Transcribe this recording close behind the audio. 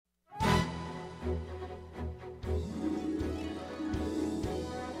Well,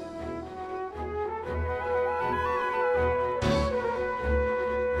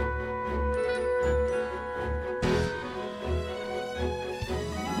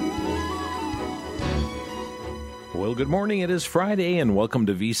 good morning. It is Friday, and welcome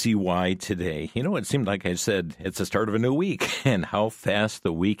to VCY Today. You know, it seemed like I said it's the start of a new week, and how fast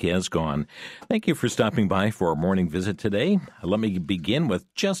the week has gone. Thank you for stopping by for our morning visit today. Let me begin with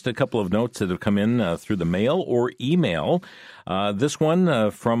just a couple of notes that have come in through the mail or email. This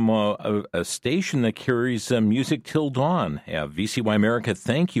one from a station that carries music till dawn. VCY America,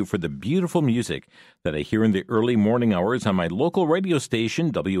 thank you for the beautiful music that I hear in the early morning hours on my local radio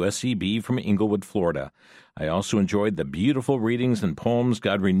station, WSCB, from Inglewood, Florida. I also enjoyed the beautiful readings and poems.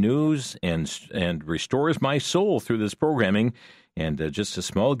 God renews and restores my soul through this programming, and just a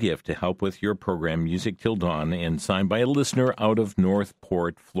small gift to help with your program, Music Till Dawn, and signed by a listener out of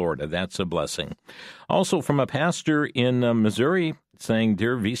Northport, Florida. That's a blessing. Also from a pastor in Missouri saying,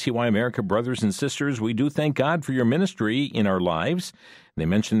 Dear VCY America brothers and sisters, we do thank God for your ministry in our lives. They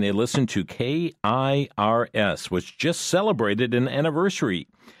mentioned they listened to KIRS, which just celebrated an anniversary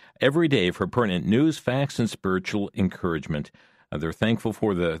every day for pertinent news, facts, and spiritual encouragement. They're thankful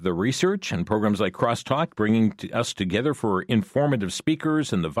for the research and programs like Crosstalk, bringing us together for informative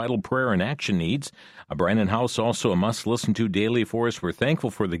speakers and the vital prayer and action needs. Brandon House, also a must-listen-to daily for us. We're thankful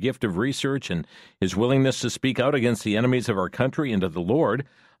for the gift of research and his willingness to speak out against the enemies of our country and of the Lord.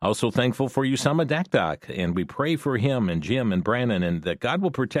 Also thankful for Usama Dakdak, and we pray for him and Jim and Brandon, and that God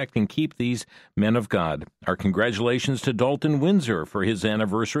will protect and keep these men of God. Our congratulations to Dalton Windsor for his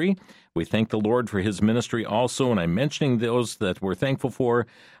anniversary. We thank the Lord for his ministry also, and I'm mentioning those that we're thankful for.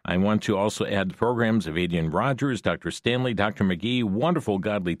 I want to also add the programs of Adrian Rogers, Dr. Stanley, Dr. McGee, wonderful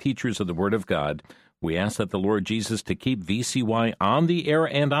godly teachers of the Word of God. We ask that the Lord Jesus to keep VCY on the air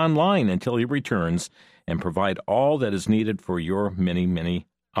and online until he returns and provide all that is needed for your many, many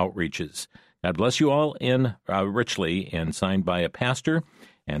outreaches. God bless you all in richly, and signed by a pastor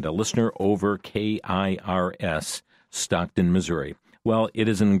and a listener over KIRS, Stockton, Missouri. Well, it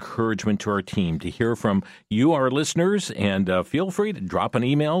is an encouragement to our team to hear from you, our listeners, and feel free to drop an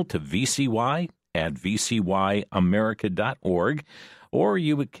email to vcy@vcyamerica.org, or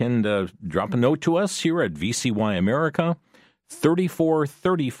you can drop a note to us here at VCY America,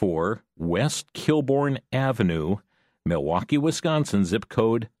 3434 West Kilbourne Avenue, Milwaukee, Wisconsin, zip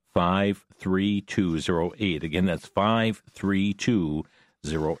code 53208. Again, that's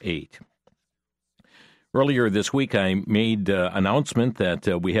 53208. Earlier this week, I made announcement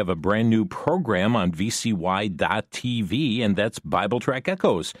that we have a brand new program on VCY.TV, and that's Bible Track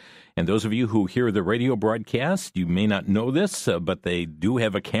Echoes. And those of you who hear the radio broadcast, you may not know this, but they do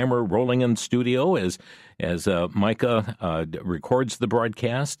have a camera rolling in studio as Micah records the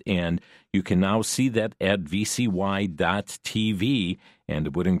broadcast, and you can now see that at VCY.TV,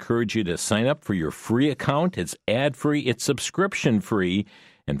 and would encourage you to sign up for your free account. It's ad-free, it's subscription-free.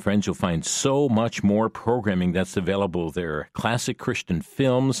 And friends, you'll find so much more programming that's available there. Classic Christian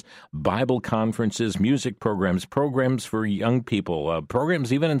films, Bible conferences, music programs, programs for young people,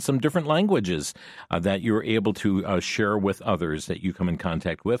 programs even in some different languages that you're able to share with others that you come in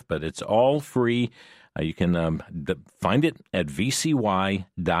contact with. But it's all free. You can find it at vcy.tv,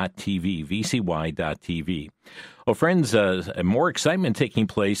 vcy.tv. Well, friends, more excitement taking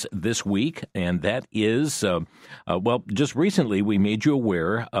place this week, and that is, just recently we made you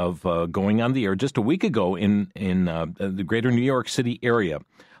aware of going on the air just a week ago in the greater New York City area.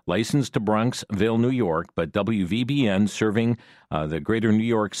 Licensed to Bronxville, New York, but WVBN serving the greater New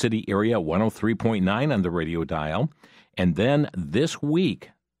York City area, 103.9 on the radio dial. And then this week,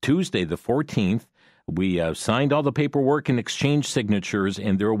 Tuesday the 14th, we signed all the paperwork and exchanged signatures,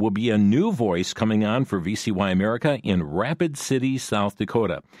 and there will be a new voice coming on for VCY America in Rapid City, South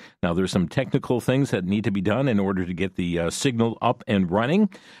Dakota. Now, there's some technical things that need to be done in order to get the signal up and running,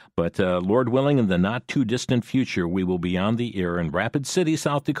 but Lord willing, in the not-too-distant future, we will be on the air in Rapid City,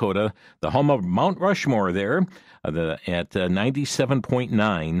 South Dakota, the home of Mount Rushmore there, at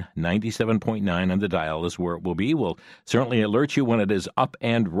 97.9 on the dial is where it will be. We'll certainly alert you when it is up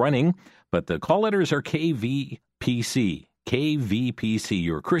and running. But the call letters are KVPC,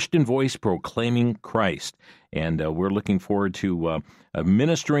 your Christian voice proclaiming Christ. And we're looking forward to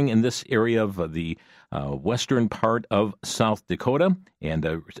ministering in this area of the western part of South Dakota and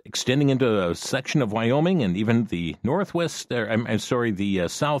extending into a section of Wyoming and even the the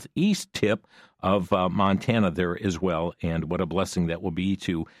southeast tip of Montana there as well. And what a blessing that will be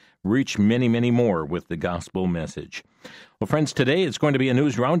to reach many, many more with the gospel message. Well, friends, today it's going to be a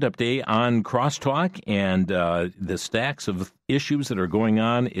news roundup day on Crosstalk, and the stacks of issues that are going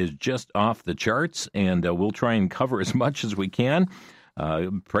on is just off the charts, and we'll try and cover as much as we can.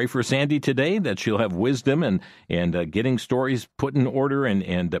 Pray for Sandy today that she'll have wisdom and getting stories put in order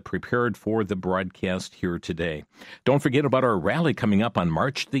and prepared for the broadcast here today. Don't forget about our rally coming up on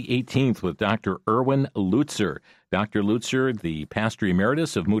March the 18th with Dr. Erwin Lutzer. Dr. Lutzer, the pastor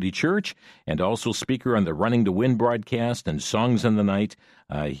emeritus of Moody Church and also speaker on the Running to Win broadcast and Songs in the Night.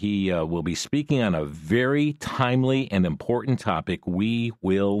 He will be speaking on a very timely and important topic: we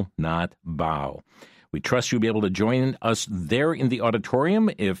will not bow. We trust you'll be able to join us there in the auditorium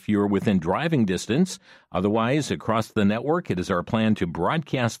if you're within driving distance. Otherwise, across the network, it is our plan to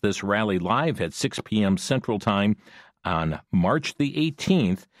broadcast this rally live at 6 p.m. Central Time on March the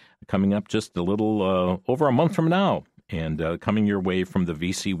 18th, coming up just a little over a month from now, and coming your way from the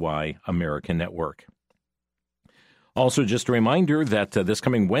VCY American Network. Also, just a reminder that this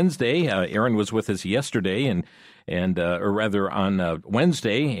coming Wednesday, Aaron was with us yesterday, or rather on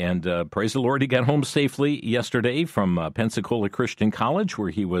Wednesday, and praise the Lord, he got home safely yesterday from Pensacola Christian College,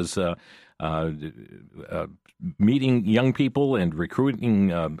 where he was meeting young people and recruiting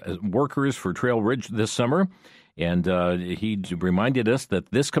workers for Trail Ridge this summer. And he reminded us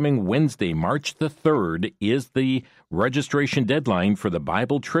that this coming Wednesday, March the 3rd, is the registration deadline for the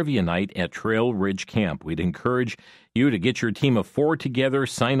Bible Trivia Night at Trail Ridge Camp. We'd encourage you to get your team of 4 together,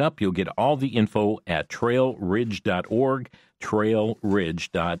 sign up. You'll get all the info at trailridge.org,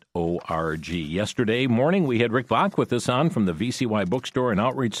 trailridge.org. Yesterday morning, we had Rick Bach with us on from the VCY Bookstore and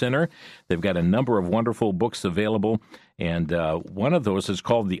Outreach Center. They've got a number of wonderful books available, and one of those is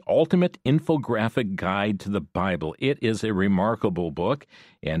called The Ultimate Infographic Guide to the Bible. It is a remarkable book,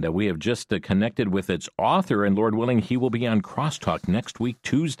 and we have just connected with its author, and Lord willing, he will be on Crosstalk next week,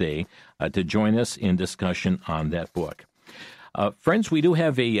 Tuesday, to join us in discussion on that book. Friends, we do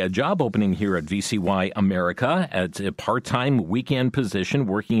have a job opening here at VCY America. It's a part-time weekend position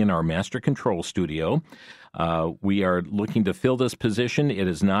working in our master control studio. We are looking to fill this position. It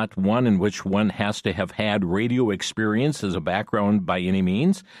is not one in which one has to have had radio experience as a background by any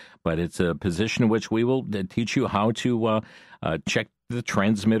means, but it's a position in which we will teach you how to check the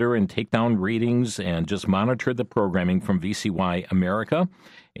transmitter and take down readings and just monitor the programming from VCY America.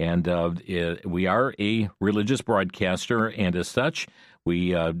 And we are a religious broadcaster, and as such,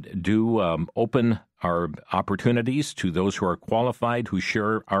 we do open our opportunities to those who are qualified, who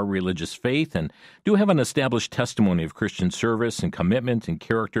share our religious faith, and do have an established testimony of Christian service and commitment and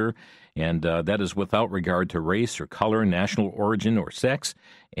character, and that is without regard to race or color, national origin, or sex.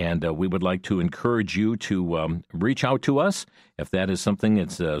 And we would like to encourage you to reach out to us. If that is something,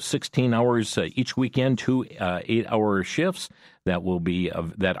 it's 16 hours each weekend, 2 8-hour shifts that will be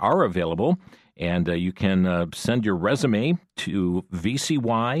that are available. And you can send your resume to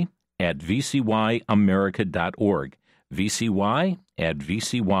vcy@vcyamerica.org,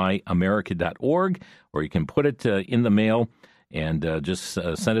 vcy@vcyamerica.org, or you can put it in the mail and just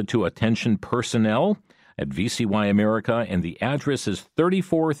send it to attention personnel at VCY America, and the address is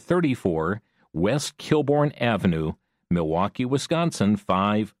 3434 West Kilbourne Avenue, Milwaukee, Wisconsin,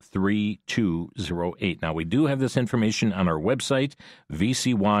 53208. Now, we do have this information on our website,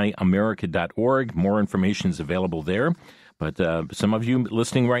 vcyamerica.org. More information is available there. But some of you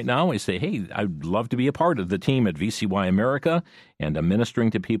listening right now, I say, hey, I'd love to be a part of the team at VCY America and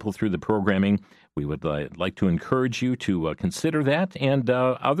ministering to people through the programming. We would like to encourage you to consider that. And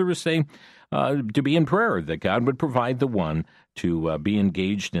others say to be in prayer, that God would provide the one to be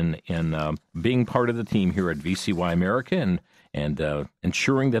engaged in being part of the team here at VCY America and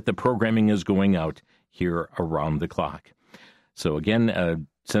ensuring that the programming is going out here around the clock. So again,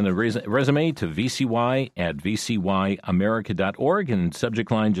 send a resume to vcy@vcyamerica.org, and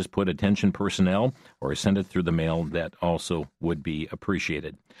subject line, just put attention personnel, or send it through the mail. That also would be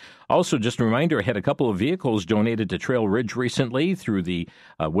appreciated. Also, just a reminder, I had a couple of vehicles donated to Trail Ridge recently through the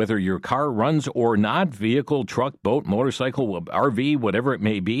whether your car runs or not, vehicle, truck, boat, motorcycle, RV, whatever it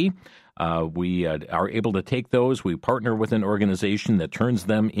may be. We are able to take those. We partner with an organization that turns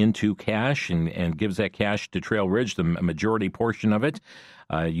them into cash and gives that cash to Trail Ridge, the majority portion of it.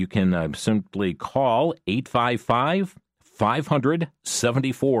 You can simply call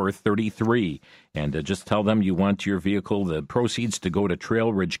 855-500-7433 and just tell them you want your vehicle, the proceeds, to go to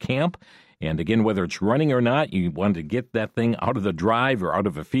Trail Ridge Camp. And again, whether it's running or not, you want to get that thing out of the drive or out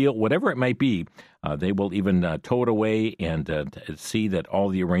of a field, whatever it might be, they will even tow it away and see that all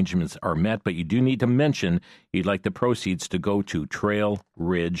the arrangements are met. But you do need to mention you'd like the proceeds to go to Trail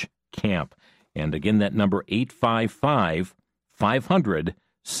Ridge Camp. And again, that number,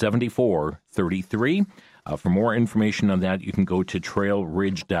 855-500-7433. For more information on that, you can go to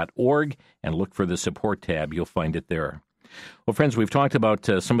trailridge.org and look for the support tab. You'll find it there. Well, friends, we've talked about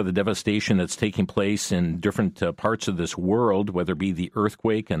some of the devastation that's taking place in different parts of this world, whether it be the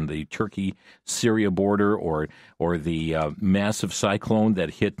earthquake and the Turkey-Syria border or the massive cyclone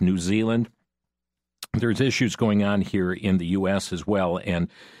that hit New Zealand. There's issues going on here in the U.S. as well, and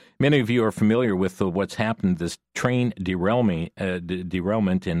many of you are familiar with what's happened, this train derailment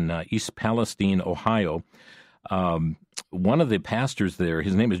in East Palestine, Ohio. One of the pastors there,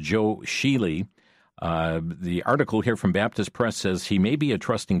 his name is Joe Sheely. The article here from Baptist Press says he may be a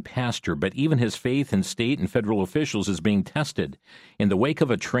trusting pastor, but even his faith in state and federal officials is being tested. In the wake of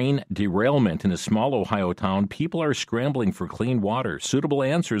a train derailment in a small Ohio town, people are scrambling for clean water. Suitable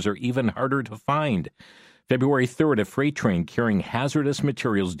answers are even harder to find. February 3rd, a freight train carrying hazardous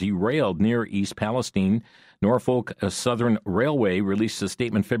materials derailed near East Palestine. Norfolk Southern Railway released a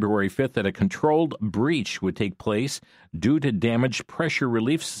statement February 5th that a controlled breach would take place due to damaged pressure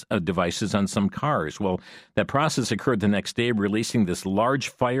relief devices on some cars. Well, that process occurred the next day, releasing this large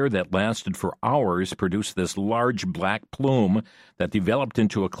fire that lasted for hours, produced this large black plume that developed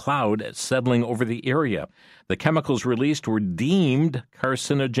into a cloud settling over the area. The chemicals released were deemed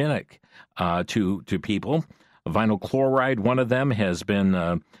carcinogenic to people. Vinyl chloride, one of them, has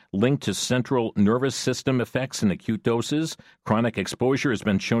been linked to central nervous system effects in acute doses. Chronic exposure has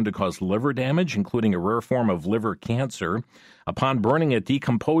been shown to cause liver damage, including a rare form of liver cancer. Upon burning, it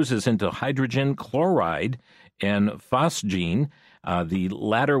decomposes into hydrogen chloride and phosgene. The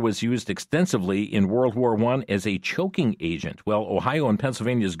latter was used extensively in World War I as a choking agent. Well, Ohio and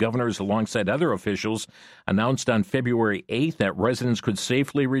Pennsylvania's governors, alongside other officials, announced on February 8th that residents could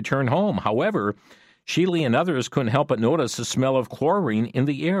safely return home. However, Sheely and others couldn't help but notice the smell of chlorine in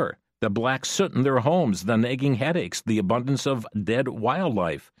the air, the black soot in their homes, the nagging headaches, the abundance of dead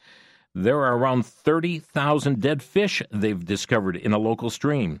wildlife. There are around 30,000 dead fish they've discovered in a local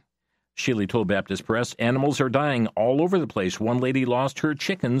stream. Sheely told Baptist Press, animals are dying all over the place. One lady lost her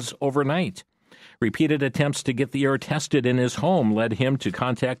chickens overnight. Repeated attempts to get the air tested in his home led him to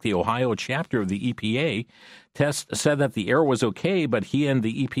contact the Ohio chapter of the EPA. Tests said that the air was okay, but he and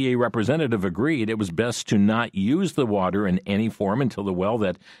the EPA representative agreed it was best to not use the water in any form until the well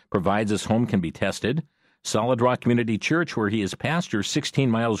that provides his home can be tested. Solid Rock Community Church, where he is pastor, 16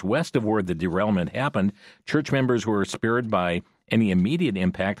 miles west of where the derailment happened, church members were spared by any immediate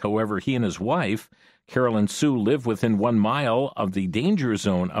impact. However, he and his wife, Carolyn Sue, live within 1 mile of the danger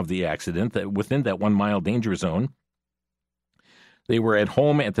zone of the accident, within that 1 mile danger zone. They were at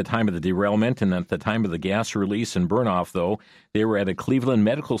home at the time of the derailment, and at the time of the gas release and burn-off, though, they were at a Cleveland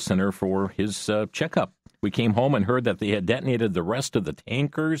Medical Center for his checkup. We came home and heard that they had detonated the rest of the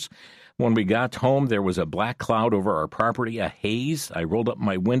tankers. When we got home, there was a black cloud over our property, a haze. I rolled up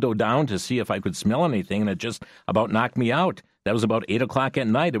my window down to see if I could smell anything, and it just about knocked me out. That was about 8 o'clock at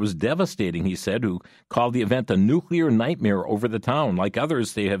night. It was devastating, he said, who called the event a nuclear nightmare over the town. Like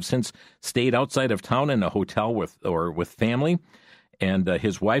others, they have since stayed outside of town in a hotel with family. And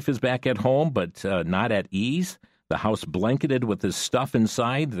his wife is back at home, but not at ease. The house blanketed with this stuff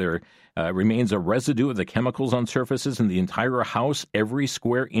inside. There remains a residue of the chemicals on surfaces in the entire house. Every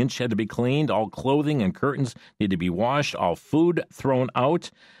square inch had to be cleaned. All clothing and curtains need to be washed. All food thrown out.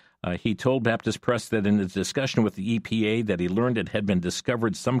 He told Baptist Press that in his discussion with the EPA that he learned it had been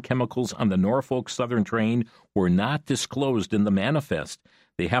discovered some chemicals on the Norfolk Southern train were not disclosed in the manifest.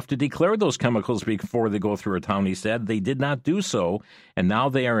 They have to declare those chemicals before they go through a town, he said. They did not do so, and now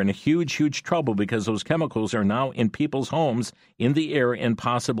they are in huge, huge trouble because those chemicals are now in people's homes, in the air, and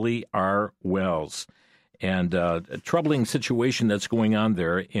possibly our wells. And a troubling situation that's going on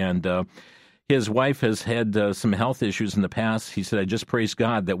there, and his wife has had some health issues in the past. He said, I just praise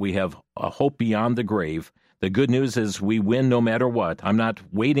God that we have a hope beyond the grave. The good news is we win no matter what. I'm not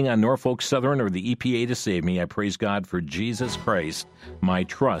waiting on Norfolk Southern or the EPA to save me. I praise God for Jesus Christ. My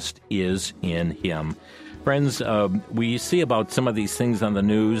trust is in him. Friends, we see about some of these things on the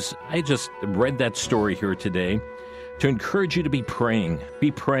news. I just read that story here today to encourage you to be praying.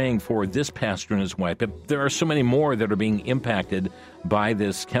 Be praying for this pastor and his wife. There are so many more that are being impacted by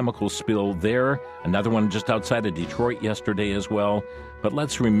this chemical spill there. Another one just outside of Detroit yesterday as well. But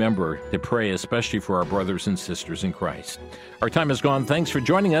let's remember to pray, especially for our brothers and sisters in Christ. Our time is gone. Thanks for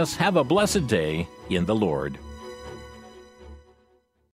joining us. Have a blessed day in the Lord.